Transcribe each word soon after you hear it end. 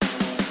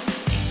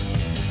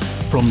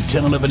From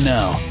 1011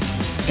 Now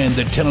and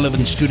the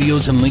 1011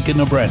 studios in Lincoln,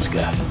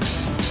 Nebraska,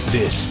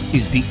 this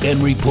is the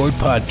N Report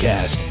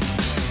Podcast.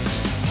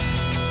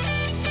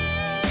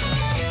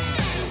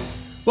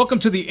 Welcome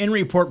to the N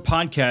Report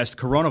Podcast,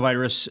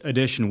 Coronavirus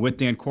Edition with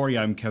Dan Corey.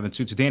 I'm Kevin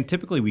Suits. Dan,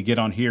 typically we get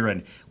on here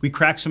and we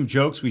crack some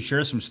jokes, we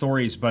share some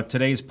stories, but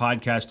today's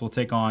podcast will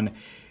take on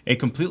a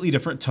completely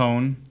different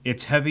tone.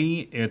 It's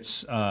heavy.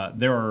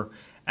 There are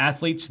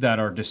athletes that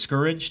are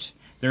discouraged.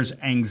 There's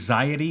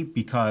anxiety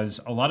because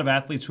a lot of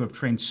athletes who have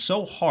trained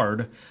so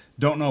hard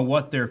don't know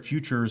what their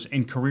futures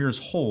and careers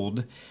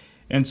hold.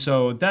 And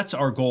so that's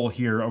our goal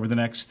here over the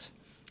next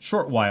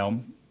short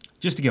while,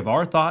 just to give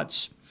our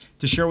thoughts,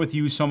 to share with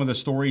you some of the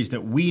stories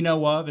that we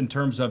know of in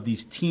terms of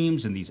these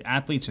teams and these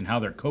athletes and how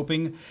they're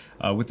coping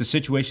with the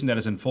situation that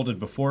has unfolded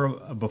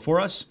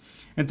before us.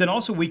 And then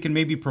also we can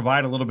maybe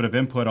provide a little bit of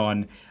input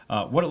on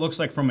what it looks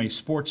like from a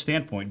sports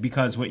standpoint,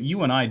 because what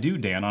you and I do,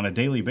 Dan, on a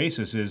daily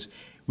basis is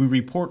we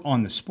report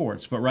on the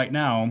sports, but right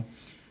now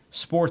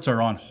sports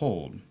are on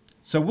hold.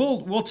 So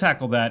we'll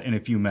tackle that in a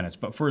few minutes.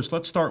 But first,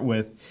 let's start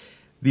with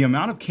the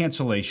amount of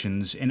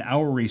cancellations and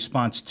our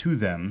response to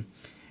them.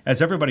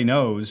 As everybody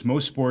knows,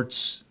 most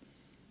sports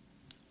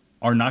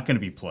are not going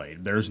to be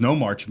played. There's no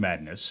March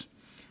Madness.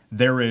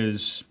 There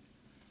is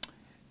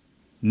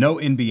no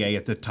NBA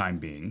at the time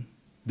being.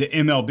 The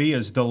MLB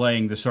is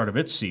delaying the start of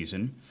its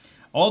season.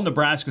 All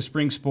Nebraska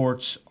spring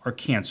sports are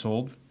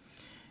canceled.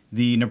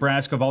 The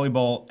Nebraska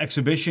Volleyball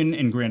Exhibition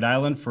in Grand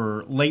Island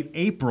for late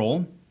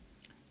April,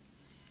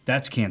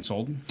 that's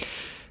canceled.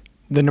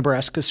 The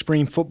Nebraska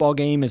spring football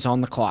game is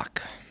on the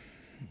clock.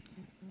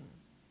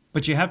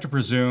 But you have to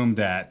presume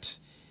that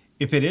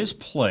if it is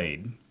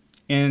played,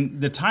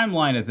 and the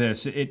timeline of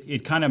this,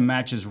 it kind of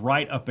matches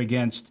right up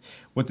against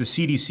what the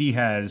CDC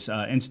has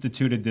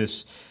instituted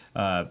this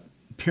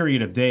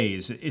period of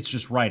days. It's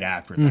just right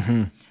after that.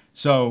 Mm-hmm.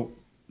 So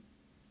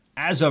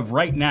as of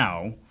right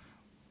now,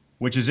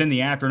 which is in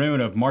the afternoon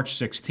of March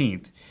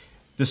 16th,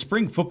 the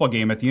spring football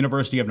game at the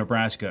University of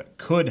Nebraska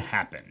could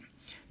happen.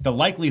 The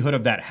likelihood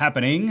of that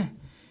happening,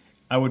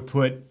 I would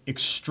put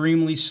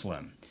extremely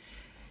slim.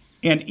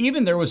 And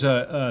even there was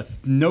a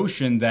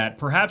notion that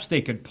perhaps they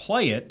could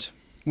play it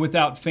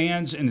without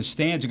fans in the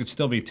stands. It could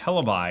still be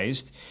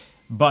televised.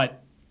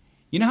 But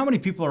you know how many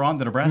people are on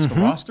the Nebraska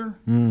roster?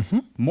 Mm-hmm.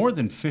 More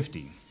than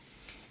 50.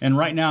 And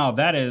right now,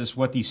 that is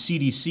what the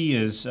CDC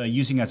is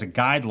using as a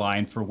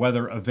guideline for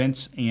whether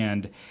events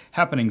and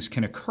happenings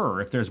can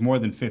occur. If there's more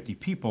than 50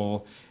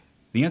 people,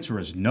 the answer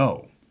is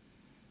no.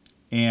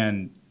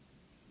 And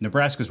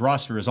Nebraska's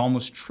roster is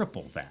almost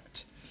triple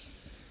that.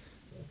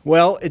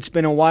 Well, it's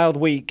been a wild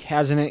week,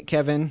 hasn't it,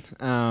 Kevin?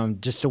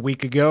 Just a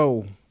week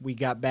ago, we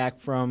got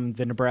back from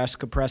the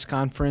Nebraska press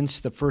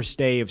conference, the first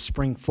day of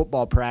spring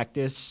football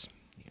practice.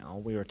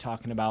 We were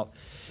talking about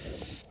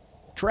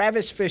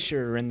Travis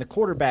Fisher and the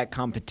quarterback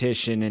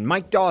competition and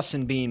Mike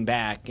Dawson being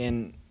back,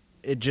 and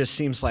it just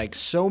seems like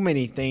so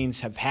many things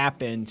have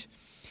happened.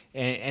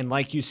 And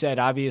like you said,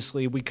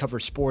 obviously we cover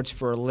sports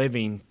for a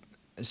living,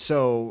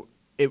 so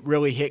it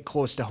really hit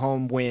close to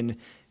home when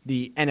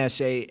the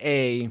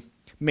NSAA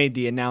made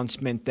the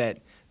announcement that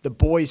the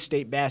boys'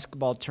 state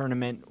basketball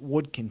tournament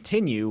would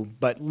continue,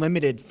 but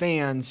limited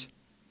fans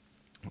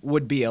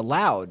would be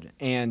allowed.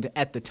 And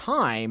at the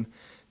time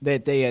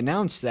that they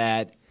announced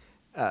that,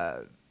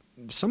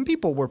 some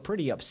people were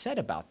pretty upset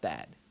about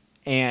that.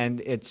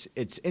 And it's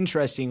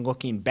interesting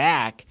looking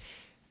back.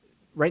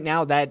 Right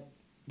now, that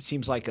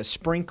seems like a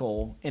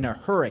sprinkle in a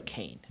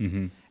hurricane.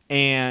 Mm-hmm.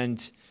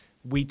 And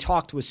we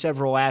talked with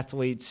several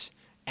athletes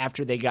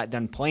after they got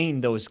done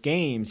playing those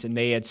games, and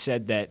they had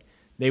said that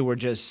they were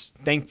just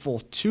thankful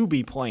to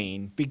be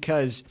playing,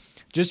 because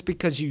just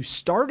because you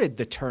started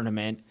the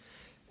tournament,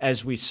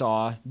 as we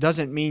saw,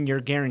 doesn't mean you're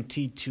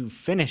guaranteed to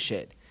finish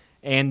it.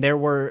 And there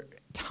were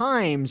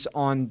times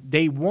on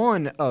day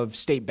one of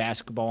state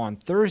basketball on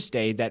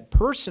Thursday that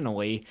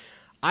personally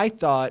I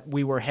thought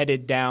we were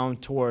headed down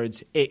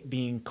towards it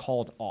being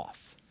called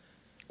off.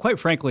 Quite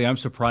frankly, I'm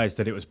surprised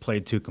that it was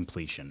played to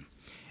completion.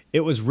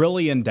 It was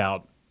really in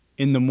doubt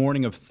in the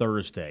morning of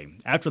Thursday,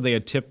 after they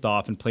had tipped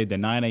off and played the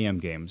 9 a.m.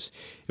 games.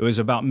 It was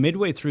about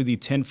midway through the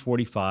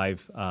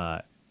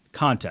 10:45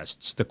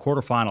 contests, the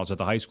quarterfinals of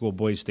the high school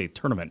boys state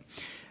tournament,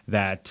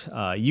 that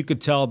you could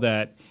tell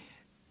that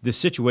the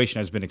situation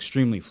has been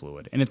extremely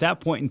fluid. And at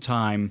that point in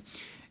time,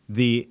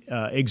 the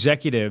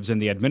executives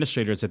and the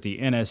administrators at the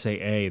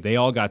NSAA, they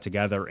all got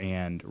together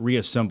and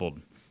reassembled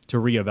to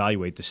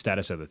reevaluate the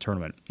status of the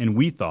tournament. And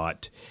we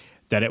thought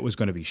that it was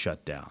going to be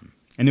shut down.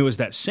 And it was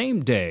that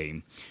same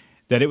day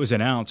that it was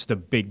announced the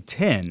Big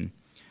Ten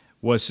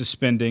was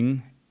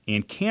suspending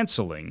and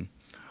canceling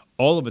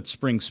all of its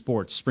spring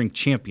sports, spring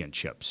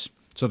championships.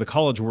 So the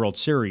College World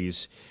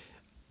Series,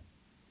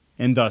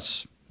 and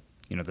thus,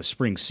 the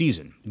spring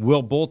season.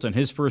 Will Bolton,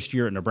 his first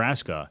year at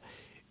Nebraska,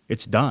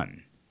 it's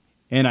done.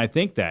 And I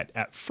think that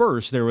at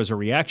first there was a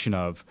reaction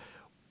of,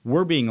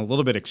 we're being a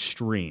little bit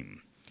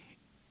extreme.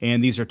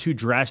 And these are too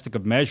drastic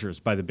of measures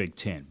by the Big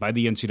Ten, by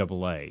the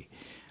NCAA.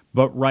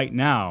 But right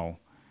now,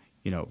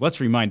 let's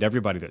remind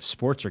everybody that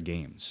sports are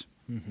games.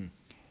 Mm-hmm.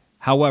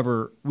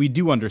 However, we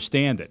do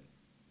understand that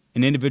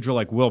an individual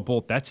like Will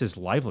Bolt, that's his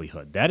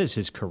livelihood. That is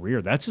his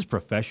career. That's his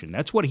profession.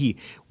 That's what he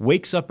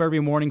wakes up every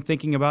morning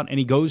thinking about, and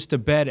he goes to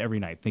bed every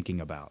night thinking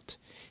about.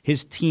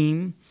 His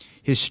team,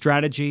 his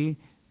strategy,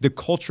 the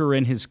culture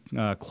in his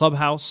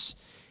clubhouse.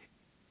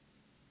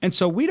 And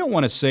so we don't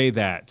want to say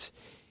that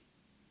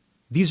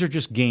these are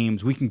just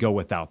games, we can go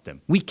without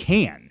them. We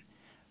can.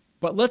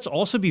 But let's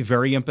also be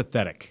very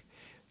empathetic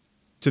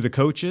to the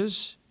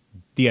coaches,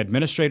 the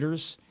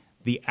administrators,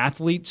 the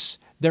athletes.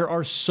 There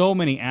are so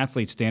many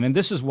athletes, Dan, and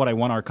this is what I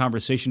want our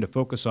conversation to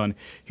focus on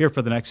here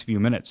for the next few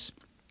minutes.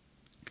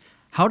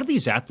 How do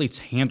these athletes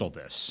handle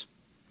this?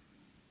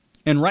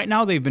 And right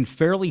now they've been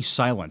fairly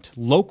silent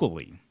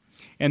locally,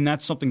 and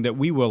that's something that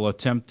we will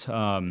attempt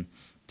to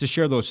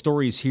share those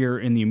stories here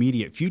in the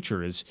immediate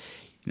future is,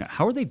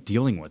 how are they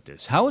dealing with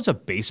this? How is a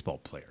baseball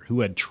player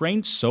who had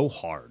trained so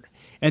hard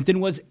and then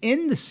was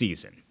in the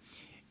season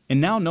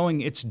and now knowing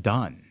it's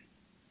done,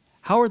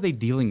 how are they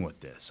dealing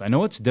with this? I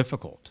know it's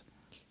difficult.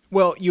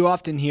 Well, you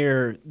often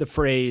hear the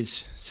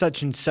phrase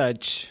such and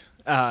such,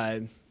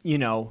 there's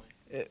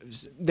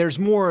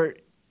more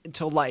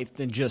to life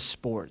than just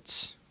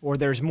sports, or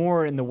there's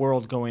more in the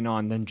world going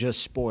on than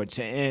just sports.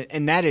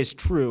 And that is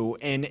true.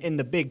 And in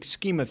the big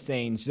scheme of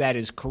things, that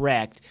is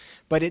correct.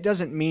 But it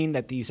doesn't mean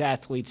that these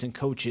athletes and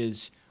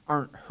coaches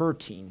aren't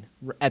hurting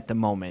at the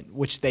moment,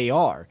 which they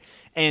are.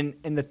 And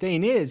the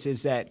thing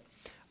is that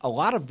a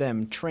lot of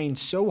them train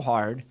so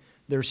hard,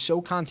 they're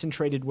so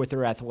concentrated with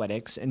their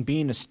athletics and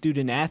being a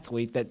student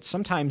athlete that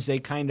sometimes they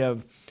kind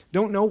of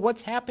don't know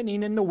what's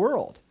happening in the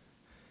world.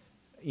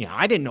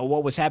 I didn't know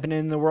what was happening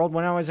in the world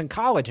when I was in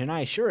college, and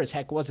I sure as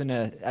heck wasn't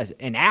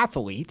an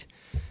athlete.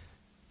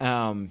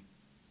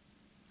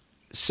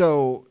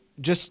 So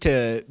just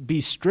to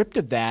be stripped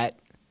of that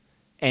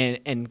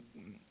and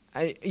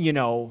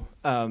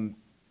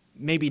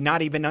maybe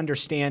not even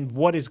understand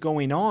what is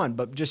going on,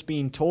 but just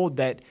being told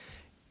that,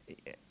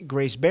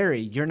 Grace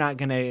Berry, you're not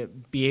going to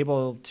be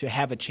able to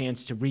have a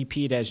chance to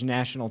repeat as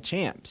national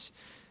champs.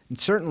 And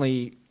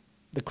certainly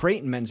the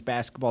Creighton men's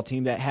basketball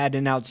team that had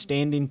an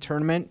outstanding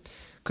tournament,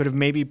 could have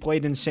maybe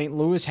played in St.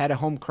 Louis, had a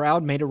home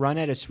crowd, made a run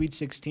at a Sweet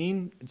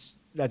 16.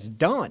 That's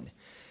done.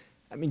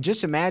 I mean,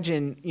 just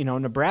imagine,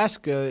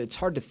 Nebraska, it's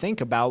hard to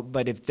think about,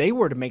 but if they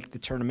were to make the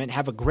tournament,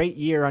 have a great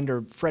year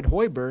under Fred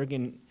Hoiberg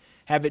and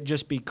have it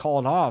just be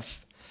called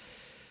off,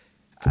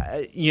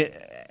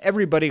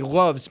 everybody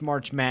loves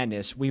March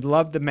Madness. We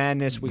love the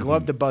madness. We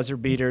love the buzzer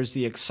beaters,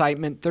 the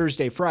excitement,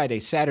 Thursday, Friday,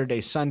 Saturday,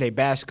 Sunday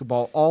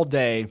basketball all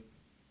day.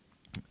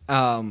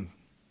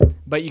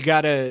 But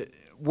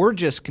we're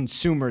just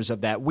consumers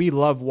of that. We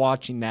love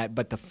watching that,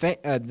 but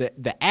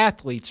the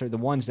athletes are the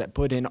ones that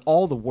put in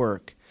all the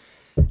work,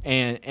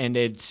 and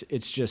it's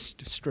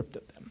just stripped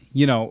of them.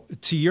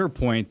 To your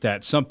point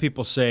that some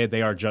people say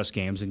they are just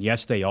games, and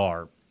yes, they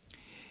are.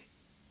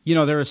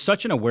 There is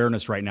such an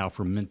awareness right now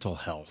for mental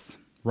health,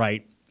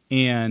 right?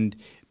 And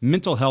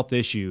mental health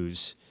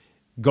issues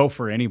go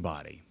for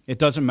anybody. It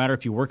doesn't matter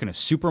if you work in a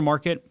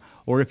supermarket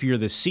or if you're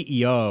the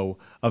CEO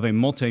of a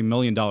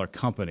multi-million-dollar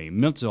company.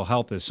 Mental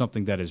health is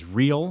something that is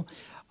real,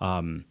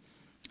 and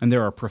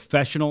there are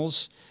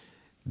professionals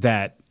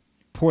that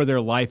pour their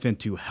life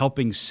into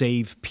helping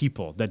save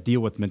people that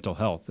deal with mental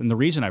health. And the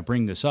reason I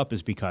bring this up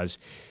is because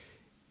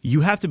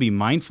you have to be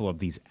mindful of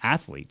these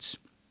athletes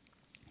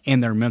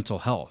and their mental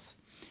health.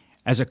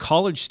 As a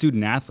college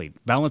student athlete,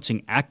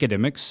 balancing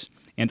academics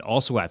and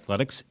also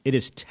athletics, it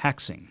is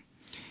taxing.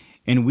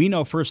 And we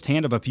know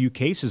firsthand of a few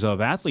cases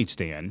of athletes,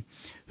 Dan,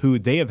 who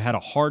they have had a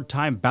hard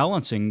time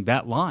balancing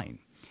that line,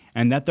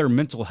 and that their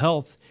mental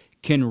health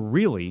can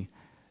really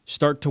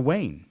start to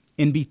wane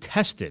and be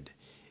tested.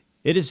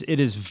 It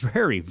is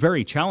very,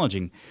 very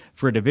challenging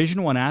for a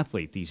Division I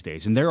athlete these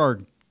days, and there are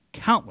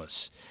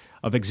countless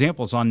of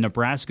examples on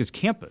Nebraska's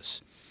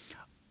campus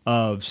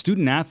of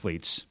student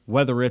athletes,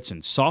 whether it's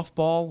in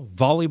softball,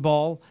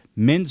 volleyball,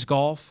 men's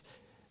golf,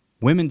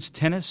 women's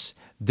tennis.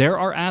 There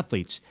are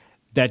athletes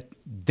that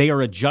they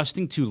are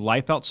adjusting to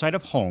life outside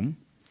of home.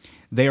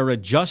 They are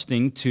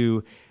adjusting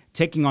to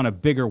taking on a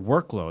bigger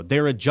workload.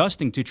 They're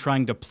adjusting to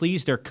trying to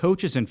please their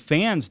coaches and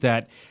fans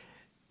that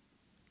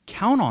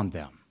count on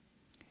them.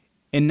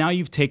 And now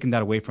you've taken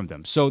that away from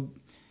them. So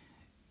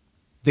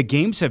the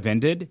games have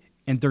ended,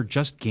 and they're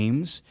just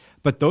games,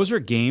 but those are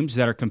games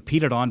that are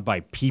competed on by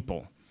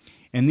people.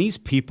 And these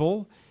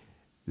people,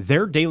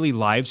 their daily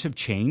lives have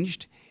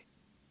changed,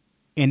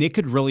 and it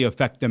could really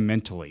affect them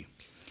mentally.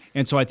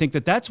 And so I think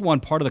that that's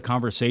one part of the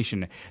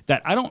conversation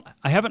that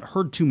I haven't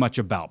heard too much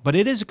about, but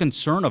it is a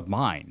concern of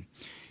mine,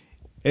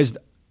 is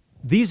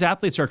these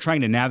athletes are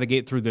trying to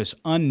navigate through this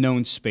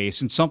unknown space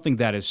and something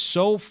that is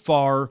so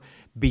far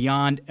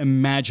beyond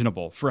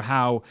imaginable for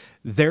how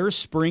their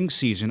spring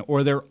season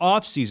or their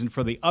off season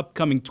for the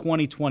upcoming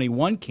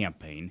 2021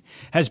 campaign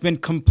has been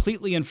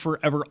completely and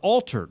forever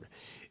altered.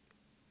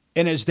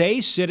 And as they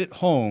sit at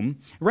home,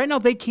 right now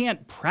they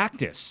can't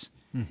practice.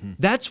 Mm-hmm.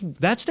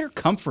 That's their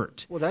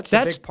comfort. Well, that's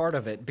a big part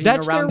of it, being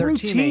around their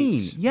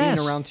teammates. Yes.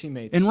 Being around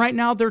teammates. And right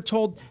now they're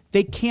told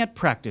they can't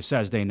practice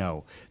as they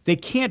know. They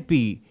can't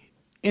be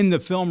in the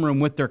film room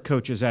with their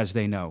coaches, as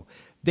they know.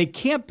 They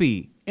can't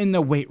be in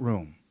the weight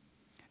room.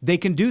 They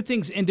can do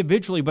things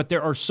individually, but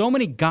there are so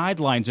many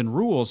guidelines and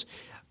rules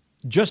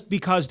just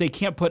because they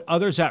can't put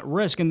others at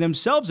risk and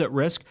themselves at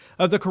risk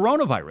of the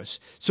coronavirus.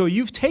 So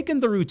you've taken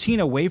the routine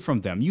away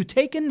from them. You've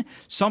taken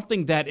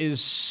something that is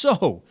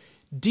so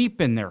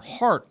deep in their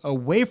heart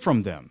away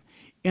from them.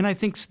 And I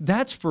think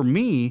that's, for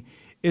me,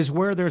 is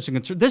where there's a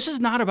concern. This is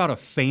not about a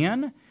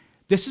fan.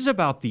 This is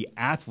about the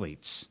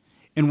athletes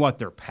and what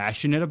they're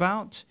passionate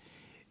about.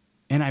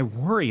 And I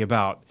worry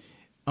about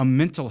a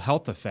mental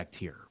health effect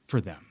here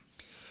for them.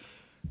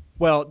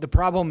 Well, the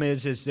problem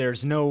is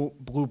there's no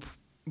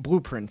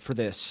blueprint for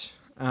this.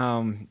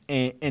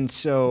 And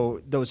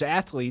so those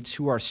athletes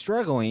who are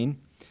struggling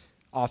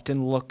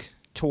often look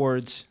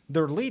towards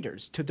their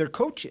leaders, to their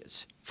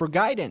coaches for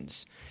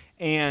guidance.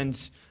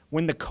 And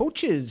when the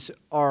coaches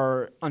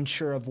are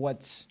unsure of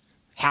what's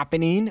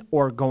happening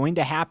or going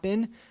to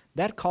happen,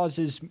 that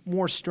causes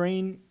more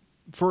strain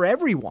for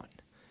everyone.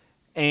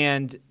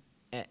 And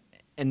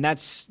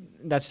that's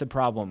the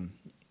problem.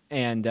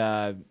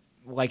 And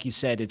like you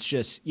said, it's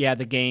just,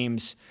 the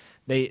games,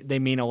 they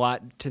mean a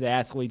lot to the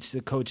athletes, to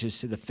the coaches,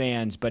 to the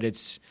fans, but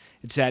it's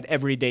that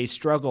everyday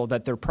struggle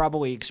that they're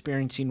probably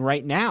experiencing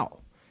right now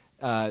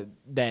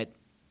that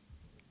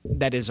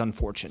is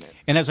unfortunate.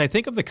 And as I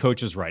think of the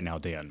coaches right now,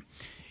 Dan,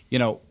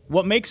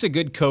 what makes a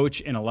good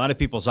coach in a lot of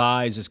people's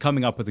eyes is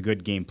coming up with a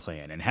good game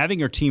plan and having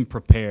your team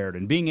prepared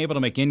and being able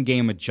to make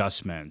in-game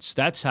adjustments.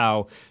 That's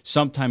how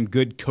sometimes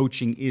good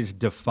coaching is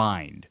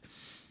defined.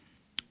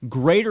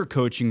 Greater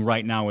coaching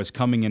right now is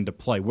coming into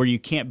play where you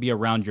can't be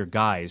around your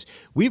guys.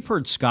 We've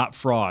heard Scott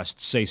Frost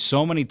say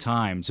so many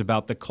times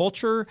about the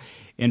culture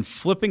and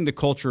flipping the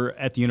culture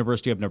at the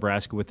University of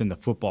Nebraska within the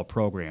football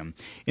program.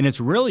 And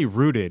it's really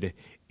rooted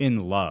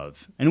in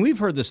love. And we've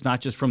heard this not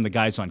just from the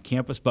guys on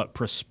campus, but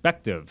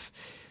prospective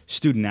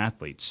student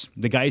athletes,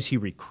 the guys he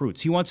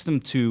recruits. He wants them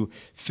to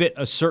fit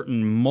a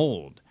certain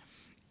mold.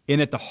 And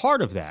at the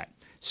heart of that,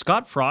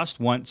 Scott Frost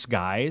wants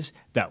guys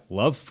that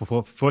love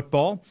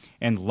football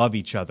and love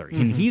each other.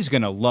 Mm-hmm. And he's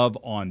going to love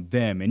on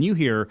them. And you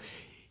hear,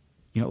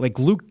 like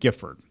Luke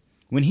Gifford,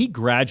 when he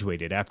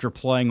graduated after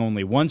playing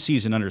only one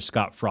season under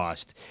Scott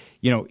Frost,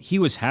 he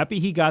was happy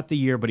he got the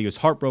year, but he was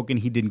heartbroken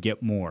he didn't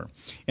get more.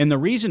 And the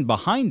reason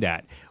behind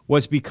that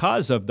was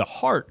because of the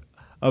heart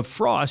of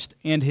Frost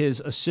and his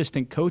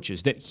assistant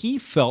coaches, that he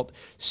felt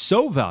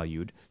so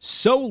valued,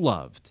 so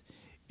loved,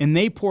 and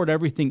they poured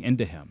everything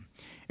into him.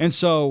 And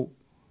so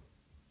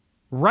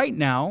right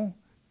now,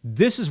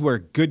 this is where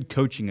good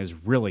coaching is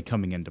really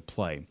coming into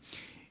play.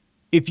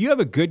 If you have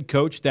a good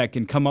coach that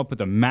can come up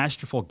with a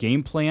masterful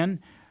game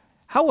plan,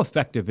 how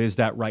effective is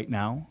that right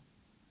now?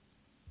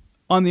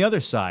 On the other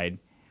side,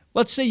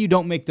 let's say you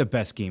don't make the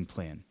best game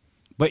plan,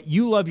 but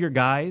you love your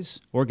guys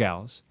or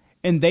gals,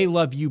 and they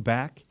love you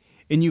back,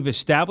 and you've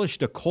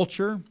established a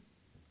culture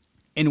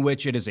in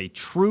which it is a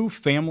true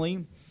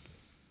family.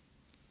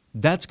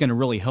 That's going to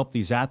really help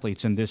these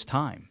athletes in this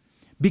time.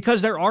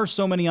 Because there are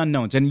so many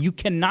unknowns, and you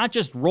cannot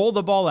just roll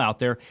the ball out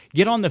there,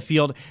 get on the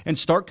field, and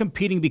start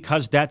competing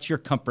because that's your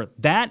comfort.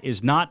 That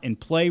is not in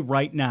play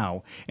right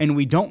now, and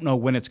we don't know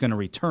when it's going to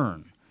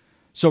return.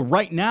 So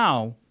right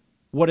now,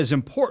 what is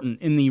important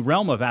in the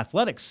realm of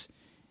athletics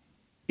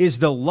is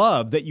the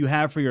love that you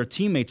have for your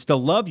teammates, the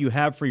love you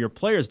have for your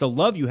players, the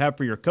love you have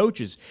for your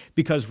coaches.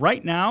 Because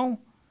right now,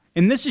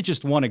 and this is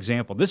just one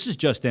example, this is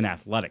just in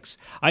athletics.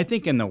 I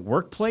think in the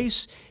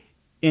workplace,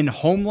 in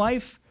home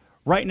life,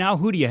 right now,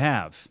 who do you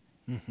have?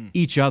 Mm-hmm.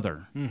 Each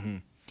other. Mm-hmm.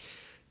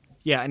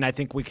 Yeah, and I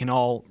think we can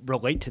all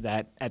relate to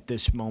that at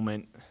this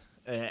moment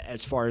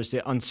as far as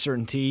the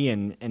uncertainty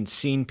and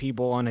seeing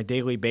people on a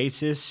daily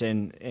basis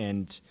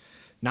and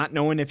not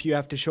knowing if you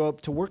have to show up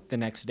to work the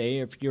next day,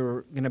 if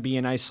you're going to be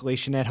in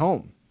isolation at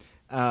home.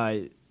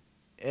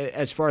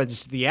 As far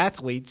as the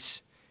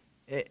athletes,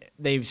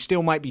 they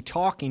still might be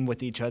talking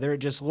with each other. It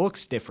just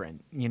looks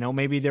different.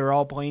 Maybe they're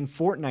all playing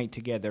Fortnite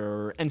together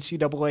or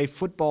NCAA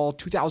football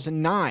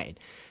 2009.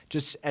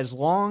 Just as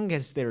long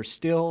as they're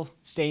still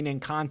staying in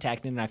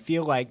contact. And I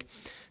feel like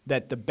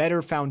that the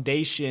better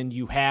foundation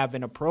you have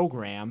in a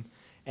program,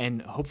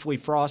 and hopefully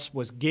Frost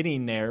was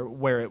getting there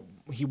where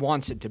he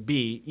wants it to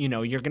be,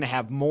 you're going to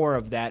have more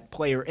of that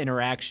player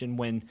interaction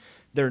when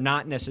they're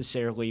not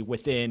necessarily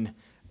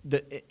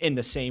in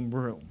the same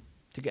room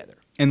together.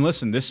 And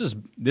listen, this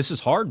is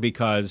hard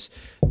because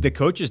the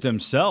coaches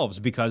themselves,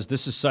 because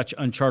this is such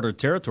uncharted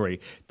territory,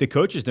 the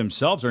coaches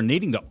themselves are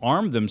needing to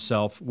arm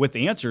themselves with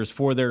answers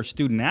for their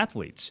student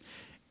athletes.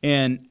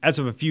 And as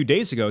of a few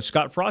days ago,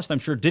 Scott Frost, I'm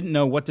sure, didn't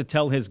know what to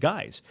tell his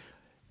guys.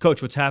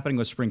 Coach, what's happening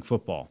with spring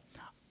football?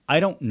 I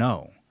don't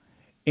know.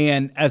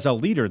 And as a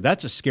leader,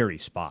 that's a scary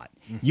spot.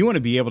 Mm-hmm. You want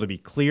to be able to be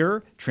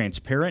clear,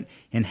 transparent,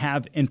 and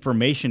have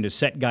information to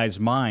set guys'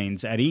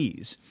 minds at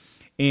ease.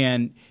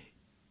 And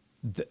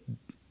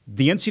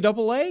the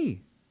NCAA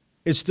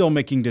is still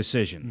making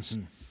decisions.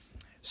 Mm-hmm.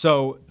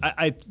 So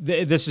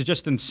this is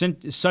just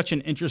such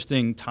an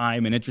interesting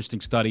time, an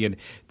interesting study, and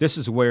this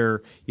is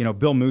where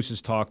Bill Moos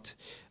has talked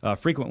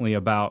frequently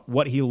about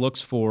what he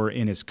looks for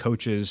in his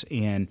coaches,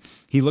 and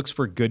he looks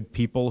for good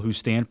people who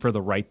stand for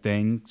the right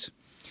things.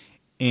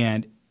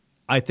 And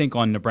I think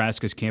on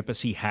Nebraska's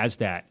campus, he has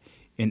that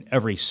in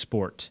every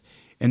sport,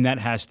 and that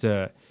has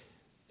to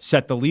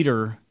set the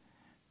leader,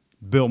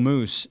 Bill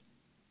Moos,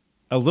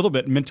 a little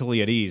bit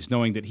mentally at ease,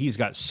 knowing that he's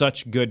got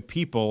such good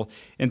people,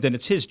 and then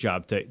it's his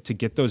job to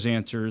get those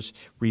answers,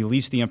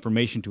 release the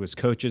information to his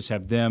coaches,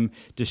 have them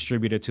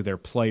distribute it to their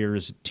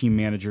players, team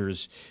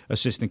managers,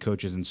 assistant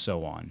coaches, and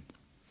so on.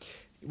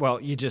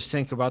 Well, you just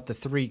think about the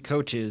three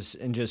coaches,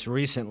 and just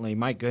recently,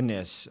 my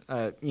goodness,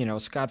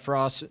 Scott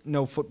Frost,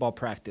 no football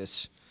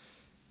practice.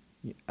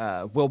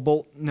 Will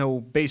Bolt, no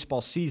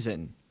baseball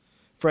season.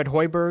 Fred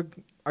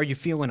Hoiberg, are you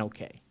feeling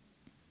okay?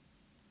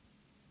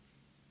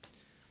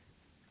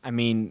 I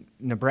mean,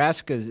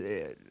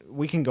 Nebraska,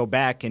 we can go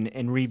back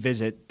and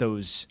revisit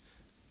those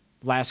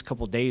last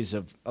couple days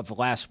of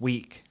last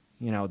week,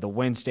 the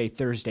Wednesday,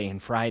 Thursday,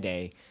 and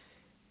Friday.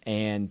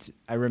 And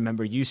I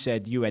remember you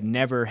said you had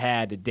never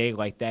had a day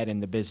like that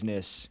in the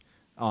business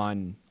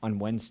on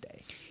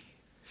Wednesday.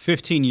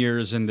 15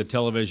 years in the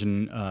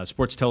television,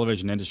 sports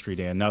television industry,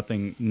 Dan.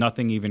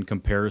 Nothing even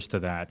compares to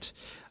that,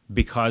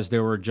 because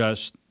there were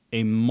just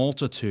a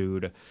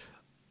multitude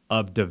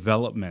of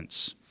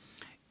developments.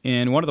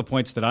 And one of the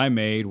points that I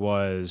made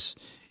was,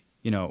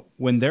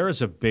 when there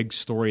is a big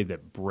story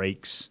that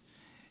breaks,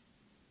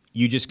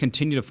 you just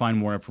continue to find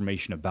more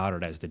information about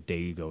it as the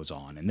day goes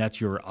on. And that's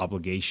your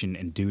obligation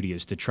and duty,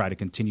 is to try to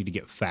continue to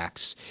get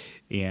facts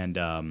and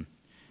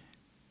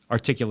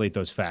articulate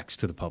those facts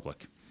to the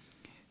public.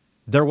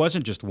 There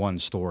wasn't just one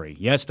story.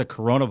 Yes, the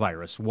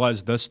coronavirus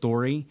was the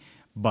story,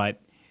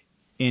 but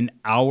in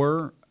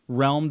our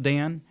realm,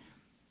 Dan,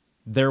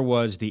 there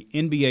was the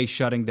NBA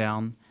shutting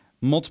down,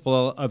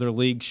 multiple other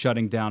leagues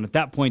shutting down. At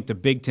that point, the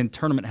Big Ten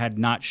tournament had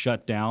not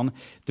shut down.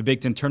 The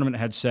Big Ten tournament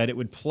had said it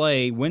would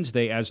play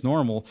Wednesday as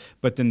normal,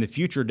 but then the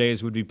future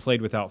days would be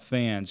played without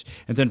fans.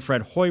 And then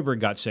Fred Hoiberg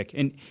got sick.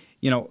 And,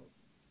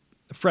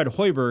 Fred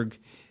Hoiberg,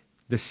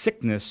 the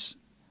sickness,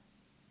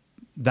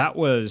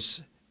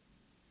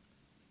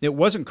 it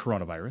wasn't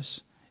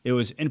coronavirus. It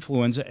was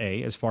influenza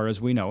A, as far as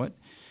we know it.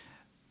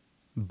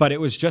 But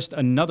it was just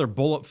another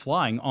bullet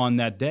flying on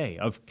that day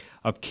of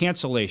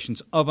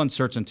cancellations, of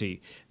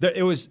uncertainty.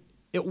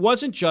 It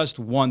wasn't just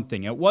one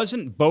thing. It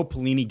wasn't Bo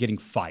Pelini getting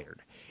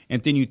fired.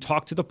 And then you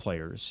talk to the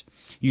players,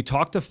 you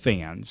talk to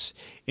fans,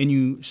 and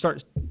you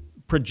start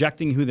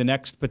projecting who the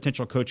next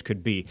potential coach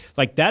could be.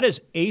 Like, that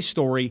is a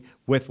story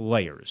with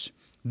layers.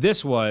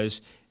 This was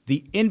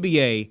the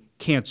NBA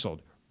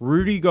canceled.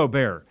 Rudy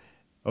Gobert.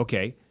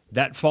 Okay,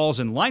 that falls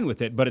in line with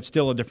it, but it's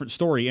still a different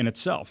story in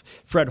itself.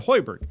 Fred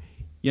Hoiberg.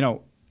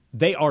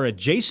 They are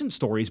adjacent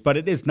stories, but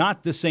it is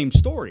not the same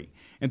story.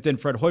 And then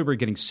Fred Hoiberg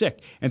getting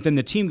sick, and then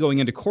the team going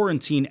into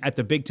quarantine at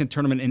the Big Ten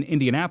tournament in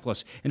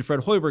Indianapolis, and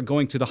Fred Hoiberg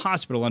going to the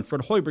hospital, and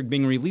Fred Hoiberg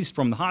being released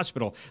from the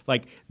hospital.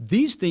 Like,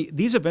 these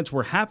events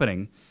were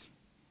happening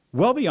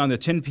well beyond the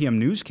 10 p.m.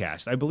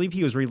 newscast. I believe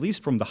he was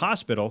released from the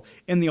hospital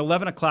in the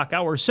 11 o'clock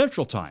hour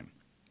Central Time.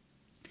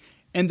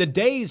 And the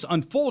day's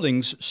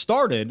unfoldings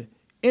started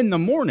in the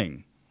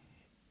morning.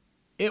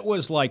 It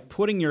was like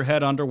putting your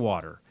head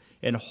underwater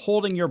and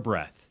holding your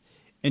breath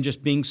and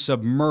just being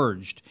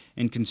submerged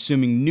and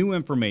consuming new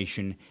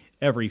information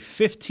every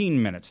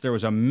 15 minutes. There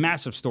was a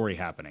massive story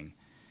happening.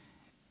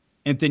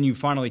 And then you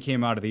finally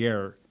came out of the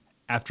air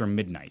after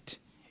midnight.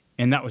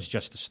 And that was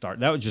just the start.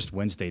 That was just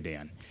Wednesday,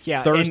 Dan.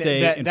 Yeah,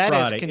 Thursday and that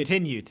Friday. Has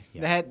continued.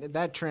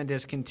 That trend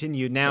has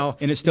continued. Now,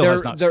 and it still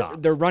has not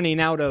stopped. They're running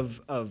out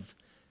of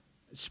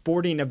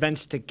sporting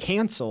events to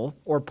cancel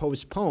or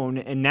postpone,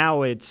 and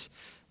now it's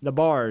the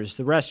bars,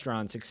 the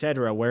restaurants,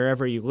 etc.,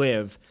 wherever you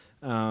live.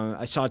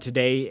 I saw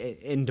today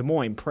in Des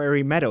Moines,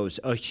 Prairie Meadows,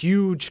 a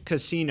huge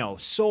casino,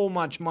 so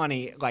much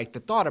money. Like, the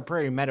thought of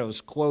Prairie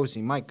Meadows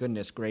closing, my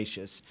goodness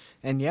gracious.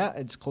 And yeah,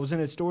 it's closing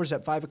its doors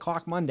at 5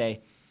 o'clock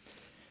Monday.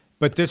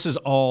 But this is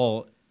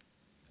all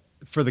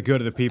for the good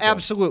of the people.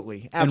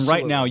 Absolutely. And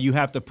right now you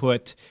have to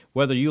put,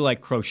 whether you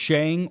like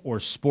crocheting or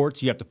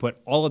sports, you have to put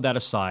all of that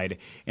aside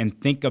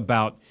and think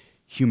about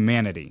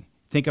humanity.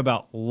 Think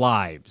about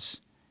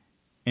lives.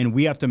 And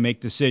we have to make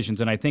decisions,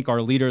 and I think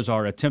our leaders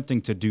are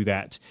attempting to do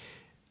that,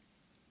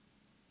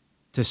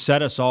 to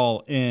set us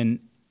all in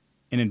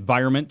an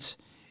environment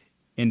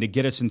and to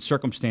get us in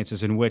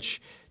circumstances in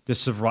which the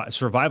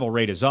survival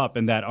rate is up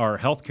and that our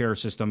healthcare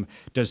system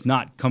does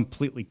not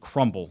completely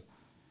crumble,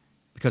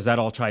 because that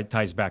all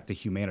ties back to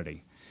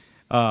humanity.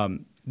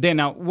 Dan,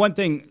 now, one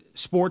thing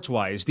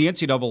sports-wise, the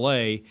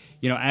NCAA,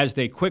 as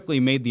they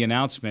quickly made the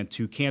announcement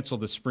to cancel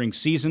the spring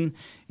season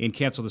and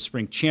cancel the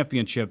spring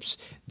championships,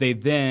 they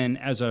then,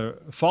 as a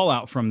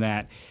fallout from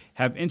that,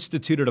 have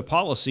instituted a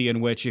policy in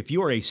which if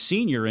you are a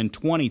senior in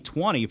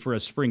 2020 for a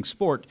spring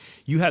sport,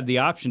 you have the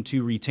option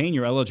to retain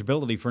your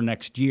eligibility for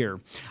next year.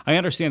 I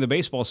understand the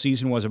baseball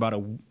season was about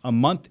a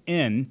month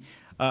in,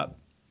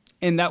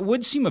 and that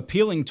would seem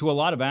appealing to a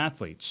lot of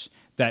athletes,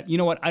 that, you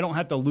know what, I don't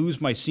have to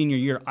lose my senior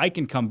year. I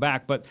can come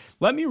back. But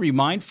let me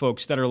remind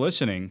folks that are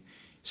listening,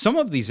 some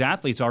of these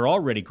athletes are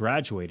already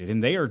graduated,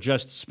 and they are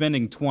just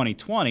spending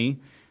 2020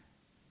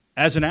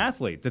 as an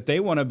athlete that they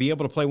want to be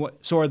able to play.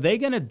 So are they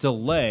going to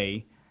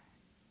delay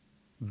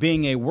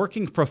being a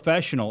working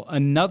professional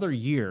another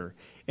year?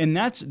 And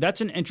that's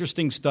an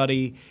interesting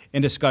study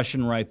and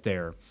discussion right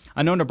there.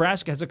 I know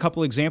Nebraska has a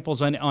couple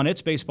examples on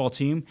its baseball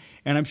team,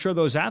 and I'm sure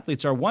those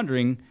athletes are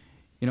wondering,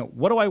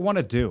 what do I want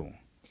to do?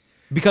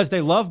 Because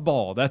they love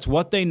ball. That's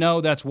what they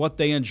know. That's what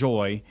they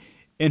enjoy.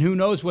 And who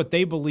knows what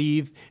they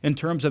believe in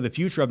terms of the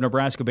future of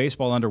Nebraska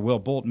baseball under Will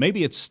Bolt.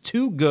 Maybe it's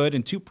too good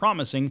and too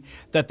promising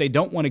that they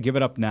don't want to give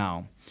it up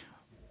now.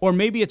 Or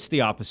maybe it's the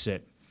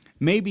opposite.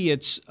 Maybe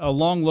it's a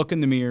long look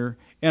in the mirror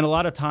and a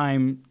lot of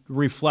time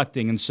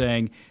reflecting and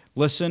saying,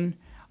 listen,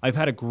 I've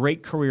had a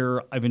great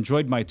career. I've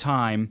enjoyed my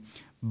time.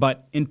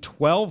 But in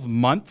 12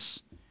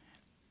 months,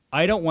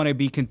 I don't want to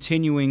be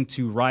continuing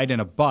to ride in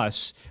a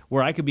bus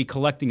where I could be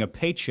collecting a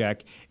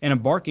paycheck and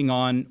embarking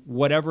on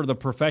whatever the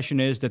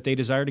profession is that they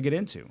desire to get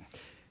into.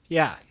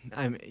 Yeah.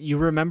 You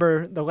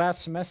remember the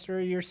last semester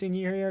of your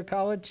senior year of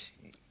college?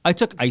 I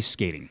took ice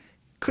skating.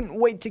 Couldn't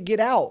wait to get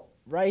out,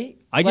 right?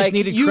 I just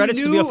needed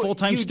credits to be a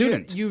full-time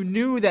student. You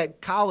knew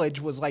that college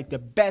was like the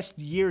best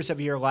years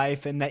of your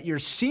life and that your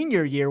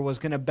senior year was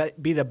going to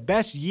be the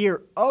best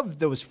year of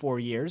those 4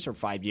 years or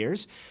 5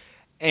 years.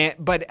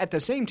 But at the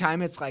same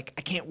time, it's like,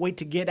 I can't wait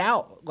to get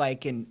out,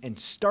 and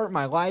start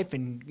my life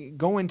and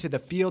go into the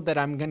field that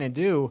I'm going to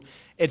do.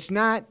 It's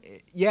not,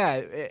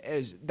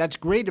 that's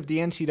great of the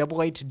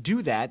NCAA to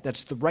do that.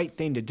 That's the right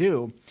thing to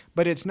do.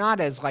 But it's not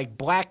as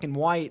black and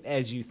white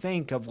as you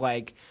think of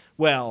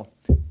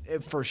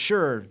for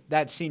sure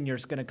that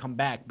senior's going to come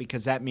back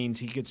because that means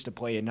he gets to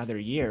play another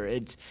year.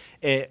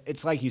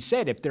 It's like you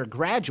said, if they're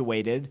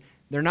graduated,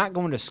 they're not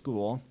going to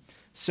school.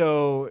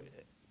 So,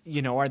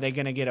 are they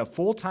going to get a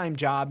full-time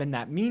job in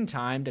that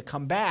meantime to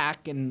come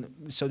back and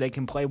so they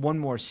can play one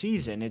more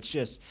season? It's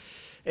just,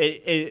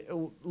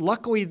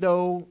 luckily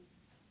though,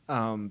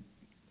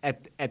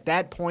 at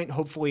that point,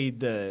 hopefully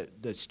the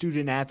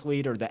student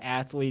athlete or the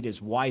athlete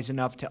is wise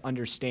enough to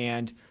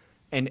understand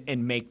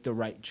and make the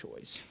right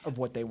choice of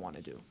what they want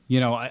to do.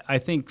 I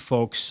think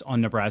folks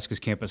on Nebraska's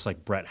campus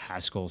like Brett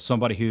Haskell,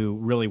 somebody who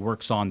really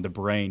works on the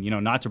brain,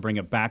 not to bring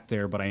it back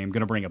there, but I am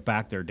going to bring it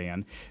back there,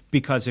 Dan,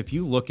 because if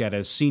you look at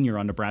a senior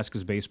on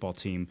Nebraska's baseball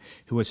team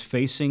who is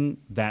facing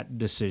that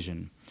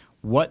decision,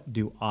 what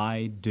do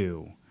I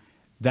do?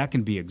 That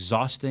can be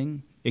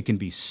exhausting. It can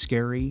be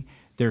scary.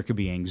 There could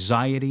be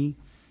anxiety.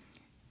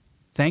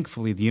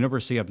 Thankfully, the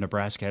University of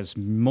Nebraska has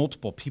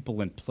multiple people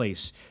in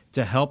place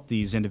to help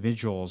these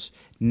individuals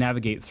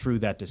navigate through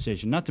that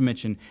decision. Not to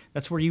mention,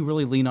 that's where you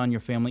really lean on your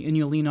family and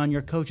you lean on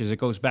your coaches. It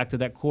goes back to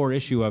that core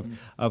issue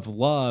of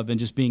love and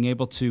just being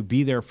able to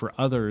be there for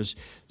others.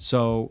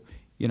 So,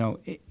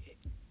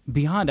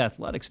 beyond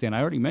athletics, Dan,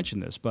 I already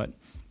mentioned this, but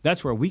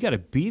that's where we got to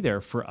be there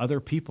for other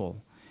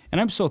people.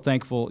 And I'm so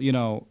thankful,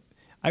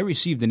 I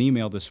received an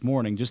email this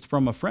morning just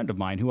from a friend of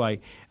mine who I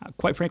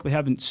quite frankly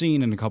haven't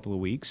seen in a couple of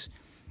weeks.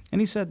 And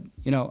he said,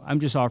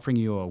 I'm just offering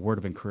you a word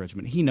of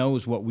encouragement. He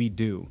knows what we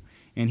do,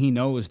 and he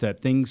knows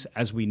that things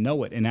as we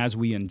know it and as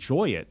we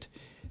enjoy it,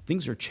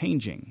 things are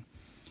changing.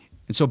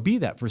 And so be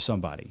that for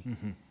somebody.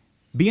 Mm-hmm.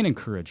 Be an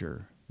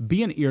encourager.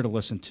 Be an ear to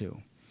listen to.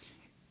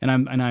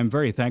 And I'm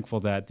very thankful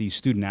that these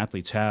student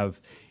athletes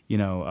have,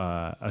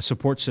 a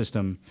support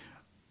system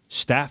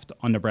staffed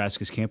on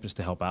Nebraska's campus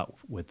to help out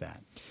with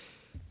that.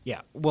 Yeah,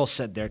 well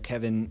said there,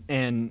 Kevin.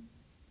 And,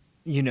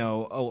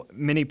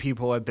 many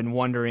people have been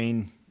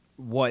wondering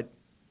what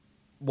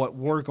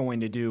we're going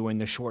to do in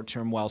the short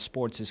term while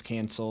sports is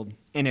canceled.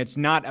 And it's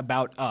not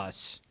about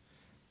us,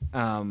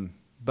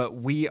 but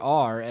we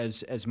are,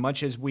 as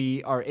much as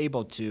we are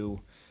able to,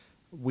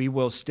 we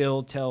will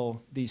still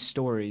tell these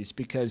stories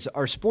because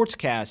our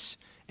sportscasts,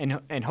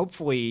 and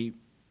hopefully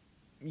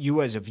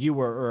you as a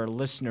viewer or a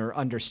listener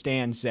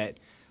understands that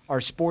our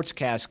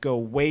sportscasts go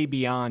way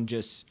beyond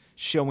just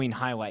showing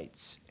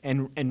highlights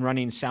and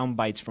running sound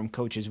bites from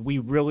coaches. We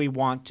really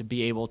want to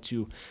be able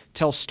to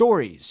tell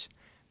stories,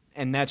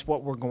 and that's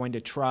what we're going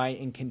to try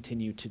and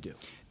continue to do.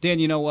 Dan,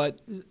 you know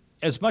what?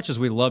 As much as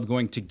we love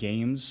going to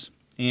games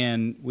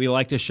and we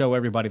like to show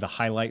everybody the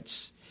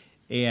highlights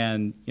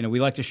and we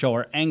like to show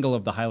our angle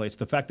of the highlights,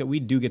 the fact that we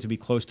do get to be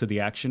close to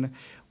the action,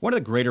 one of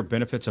the greater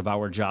benefits of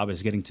our job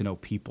is getting to know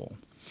people.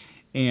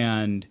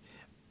 And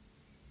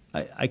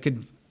I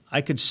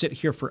could sit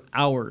here for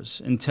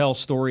hours and tell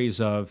stories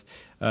of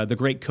the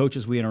great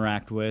coaches we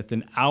interact with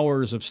and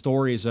hours of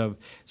stories of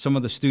some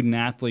of the student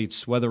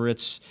athletes, whether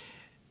it's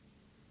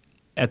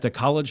at the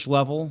college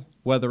level,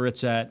 whether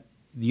it's at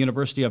the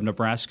University of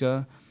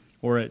Nebraska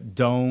or at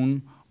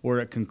Doane or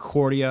at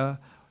Concordia,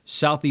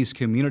 Southeast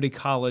Community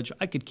College.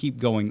 I could keep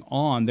going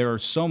on. There are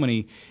so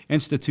many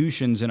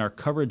institutions in our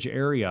coverage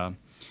area,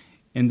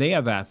 and they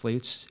have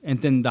athletes.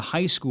 And then the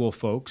high school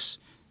folks,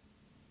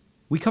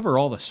 we cover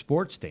all the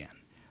sports, Dan.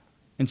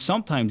 And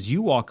sometimes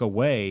you walk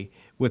away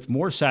with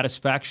more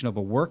satisfaction of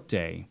a work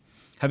day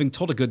having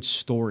told a good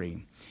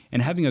story,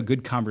 and having a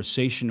good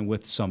conversation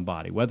with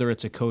somebody, whether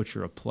it's a coach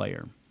or a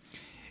player.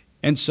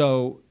 And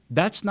so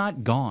that's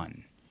not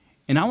gone.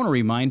 And I want to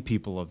remind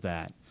people of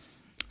that.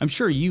 I'm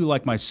sure you,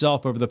 like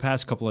myself, over the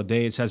past couple of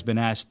days has been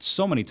asked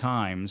so many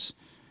times,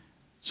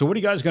 so what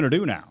are you guys going to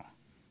do now?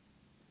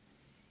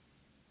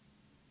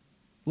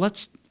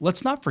 Let's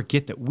not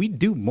forget that we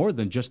do more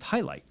than just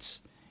highlights.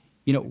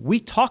 You know,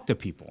 we talk to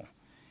people.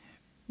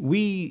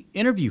 We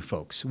interview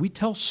folks. We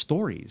tell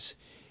stories.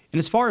 And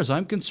as far as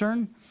I'm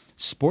concerned,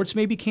 sports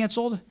may be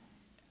canceled.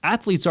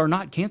 Athletes are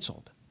not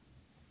canceled.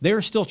 They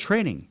are still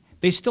training.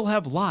 They still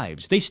have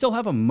lives. They still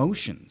have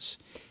emotions.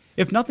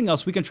 If nothing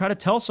else, we can try to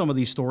tell some of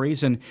these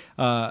stories and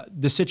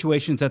the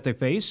situations that they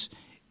face,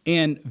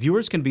 and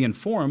viewers can be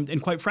informed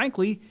and, quite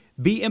frankly,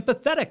 be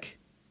empathetic.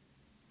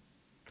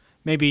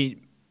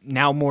 Maybe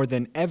now more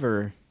than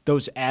ever,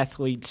 those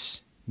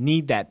athletes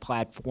need that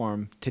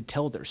platform to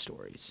tell their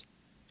stories,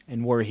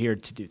 and we're here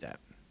to do that.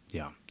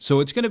 Yeah.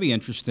 So it's going to be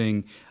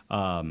interesting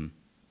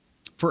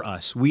for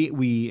us.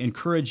 We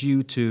encourage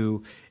you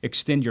to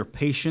extend your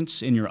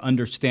patience and your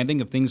understanding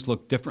if things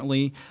look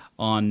differently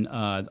on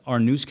our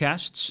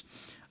newscasts.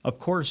 Of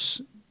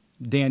course,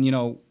 Dan, you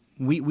know,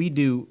 we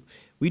play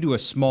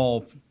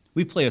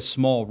a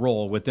small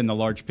role within the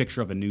large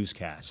picture of a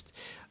newscast.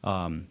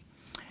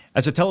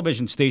 As a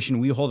television station,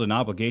 we hold an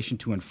obligation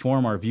to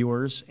inform our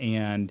viewers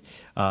and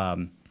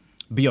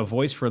be a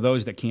voice for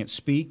those that can't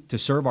speak, to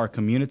serve our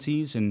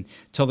communities and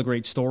tell the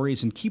great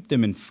stories and keep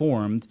them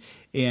informed.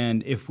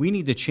 And if we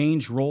need to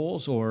change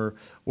roles or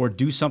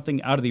do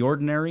something out of the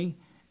ordinary,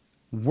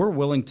 we're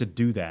willing to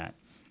do that.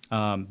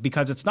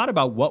 Because it's not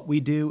about what we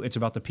do, it's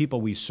about the people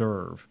we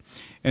serve.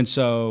 And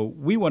so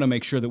we want to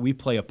make sure that we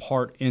play a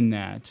part in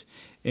that.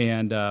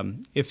 And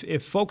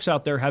if folks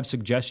out there have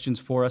suggestions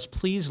for us,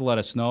 please let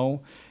us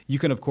know. You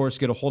can, of course,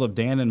 get a hold of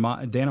Dan and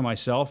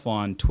myself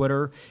on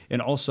Twitter.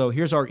 And also,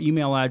 here's our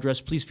email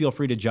address. Please feel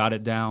free to jot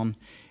it down.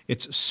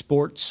 It's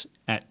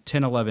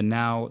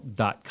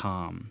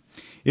sports@1011now.com.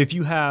 If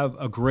you have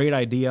a great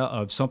idea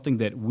of something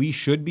that we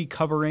should be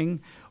covering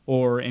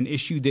or an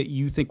issue that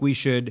you think we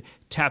should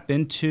tap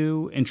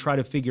into and try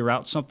to figure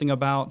out something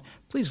about,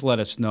 please let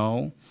us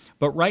know.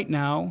 But right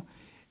now,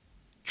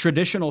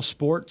 traditional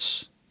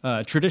sportscasts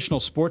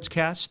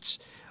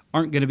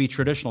aren't going to be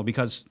traditional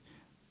because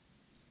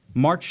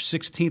March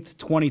 16th,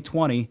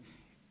 2020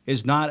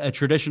 is not a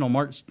traditional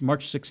March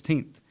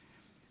 16th.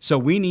 So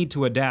we need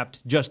to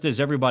adapt just as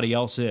everybody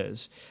else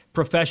is,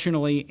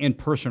 professionally and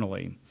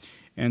personally.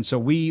 And so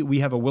we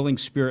have a willing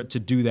spirit to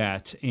do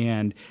that.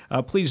 And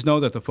please know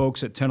that the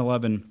folks at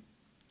 1011,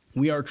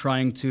 we are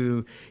trying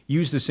to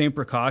use the same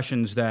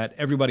precautions that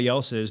everybody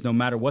else is, no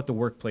matter what the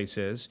workplace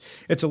is.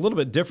 It's a little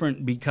bit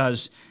different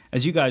because,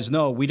 as you guys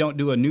know, we don't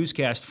do a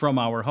newscast from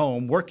our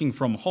home. Working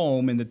from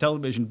home in the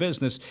television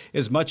business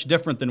is much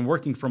different than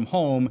working from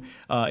home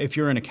if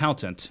you're an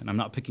accountant. And I'm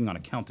not picking on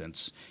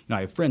accountants. You know,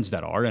 I have friends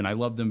that are, and I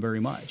love them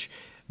very much.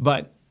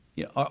 But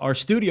you know, our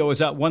studio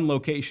is at one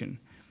location.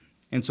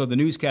 And so the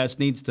newscast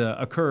needs to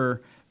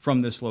occur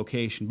from this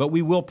location. But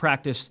we will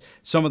practice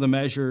some of the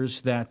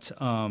measures that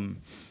are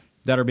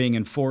being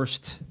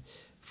enforced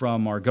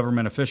from our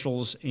government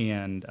officials,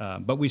 and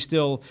but we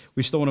still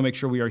want to make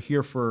sure we are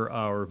here for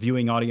our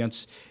viewing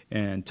audience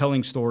and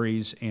telling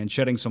stories and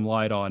shedding some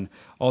light on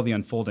all the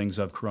unfoldings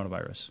of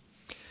coronavirus.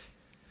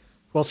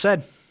 Well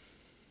said.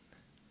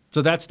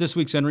 So that's this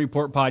week's End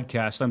Report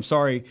podcast. I'm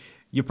sorry,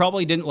 you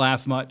probably didn't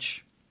laugh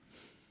much,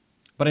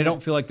 but I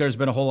don't feel like there's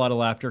been a whole lot of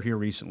laughter here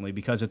recently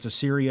because it's a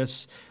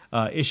serious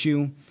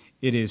issue.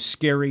 It is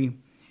scary,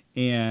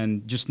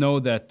 and just know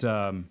that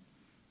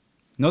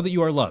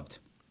you are loved,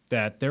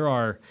 that there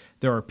are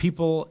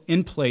people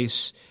in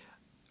place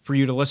for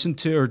you to listen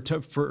to, or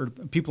for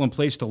people in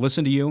place to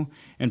listen to you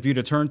and for you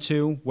to turn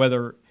to,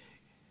 whether,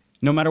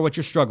 no matter what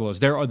your struggle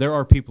is, there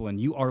are people, and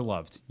you are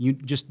loved. You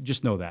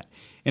just know that.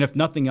 And if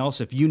nothing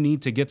else, if you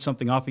need to get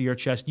something off of your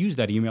chest, use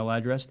that email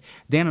address.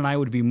 Dan and I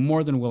would be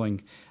more than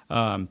willing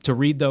to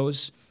read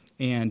those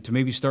and to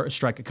maybe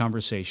strike a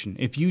conversation.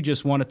 If you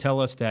just want to tell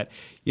us that,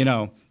 you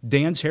know,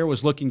 Dan's hair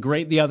was looking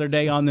great the other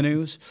day on the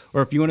news,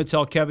 or if you want to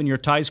tell Kevin your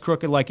tie's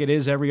crooked like it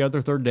is every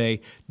other third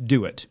day,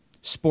 do it.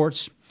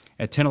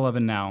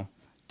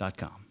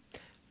 Sports@1011now.com.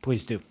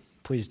 Please do.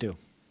 Please do.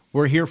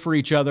 We're here for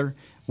each other.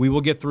 We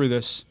will get through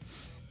this.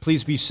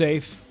 Please be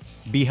safe,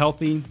 be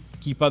healthy,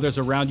 keep others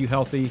around you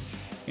healthy,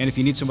 and if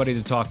you need somebody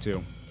to talk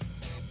to,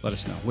 let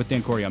us know. With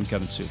Dan Corey, I'm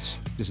Kevin Suits.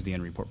 This is the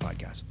End Report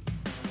Podcast.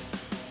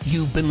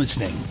 You've been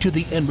listening to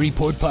the End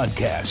Report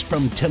Podcast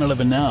from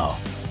 1011 Now.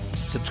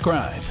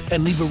 Subscribe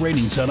and leave a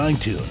ratings on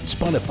iTunes,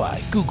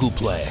 Spotify, Google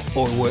Play,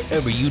 or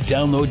wherever you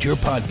download your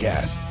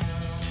podcast.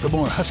 For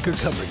more Husker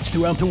coverage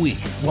throughout the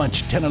week,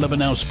 watch 1011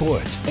 Now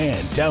Sports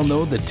and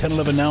download the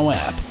 1011 Now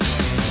app.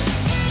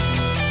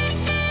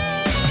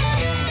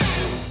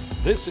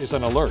 This is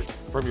an alert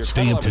from your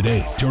Stay up to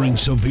date during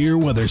severe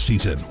weather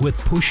season with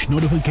push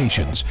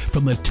notifications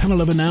from the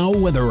 1011 Now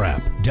Weather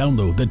app.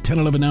 Download the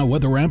 1011 Now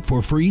Weather app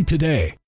for free today.